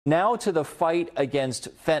Now to the fight against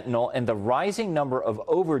fentanyl and the rising number of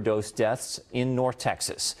overdose deaths in North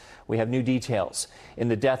Texas. We have new details in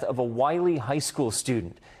the death of a Wylie high school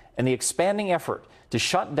student and the expanding effort to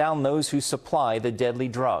shut down those who supply the deadly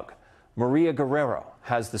drug. Maria Guerrero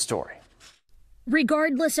has the story.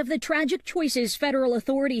 Regardless of the tragic choices federal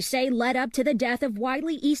authorities say led up to the death of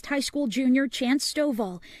Wylie East High School junior Chance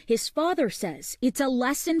Stovall, his father says it's a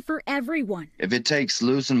lesson for everyone. If it takes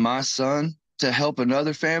losing my son to help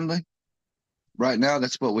another family, right now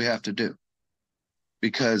that's what we have to do,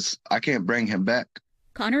 because I can't bring him back.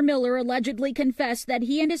 Connor Miller allegedly confessed that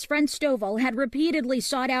he and his friend Stovall had repeatedly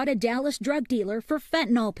sought out a Dallas drug dealer for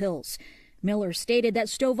fentanyl pills. Miller stated that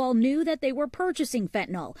Stovall knew that they were purchasing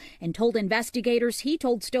fentanyl and told investigators he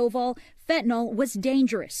told Stovall fentanyl was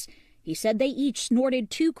dangerous. He said they each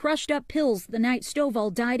snorted 2 crushed-up pills the night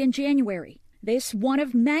Stovall died in January. This one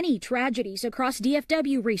of many tragedies across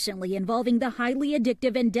DFW recently involving the highly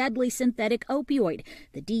addictive and deadly synthetic opioid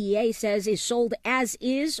the DEA says is sold as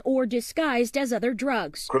is or disguised as other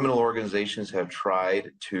drugs. Criminal organizations have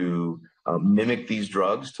tried to mimic these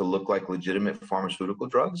drugs to look like legitimate pharmaceutical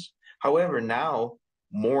drugs. However, now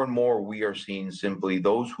more and more we are seeing simply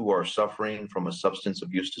those who are suffering from a substance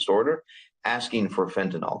abuse disorder asking for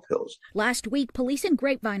fentanyl pills. Last week, police in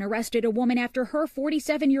Grapevine arrested a woman after her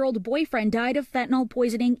 47-year-old boyfriend died of fentanyl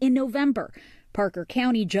poisoning in November. Parker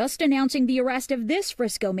County just announcing the arrest of this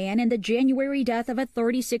Frisco man and the January death of a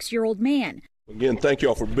 36-year-old man. Again, thank you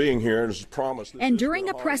all for being here. As promised. And during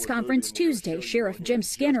a press conference Tuesday, Sheriff Jim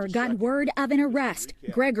Skinner got word of an arrest.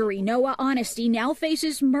 Gregory Noah Honesty now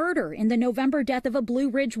faces murder in the November death of a Blue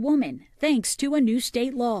Ridge woman, thanks to a new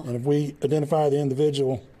state law. And if we identify the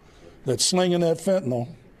individual that's slinging that fentanyl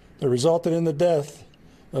that resulted in the death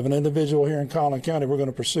of an individual here in Collin County, we're going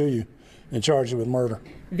to pursue you and charge you with murder.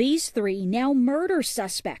 These 3 now murder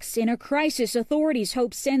suspects in a crisis authorities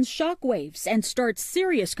hope sends shockwaves and starts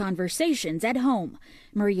serious conversations at home.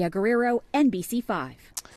 Maria Guerrero, NBC5.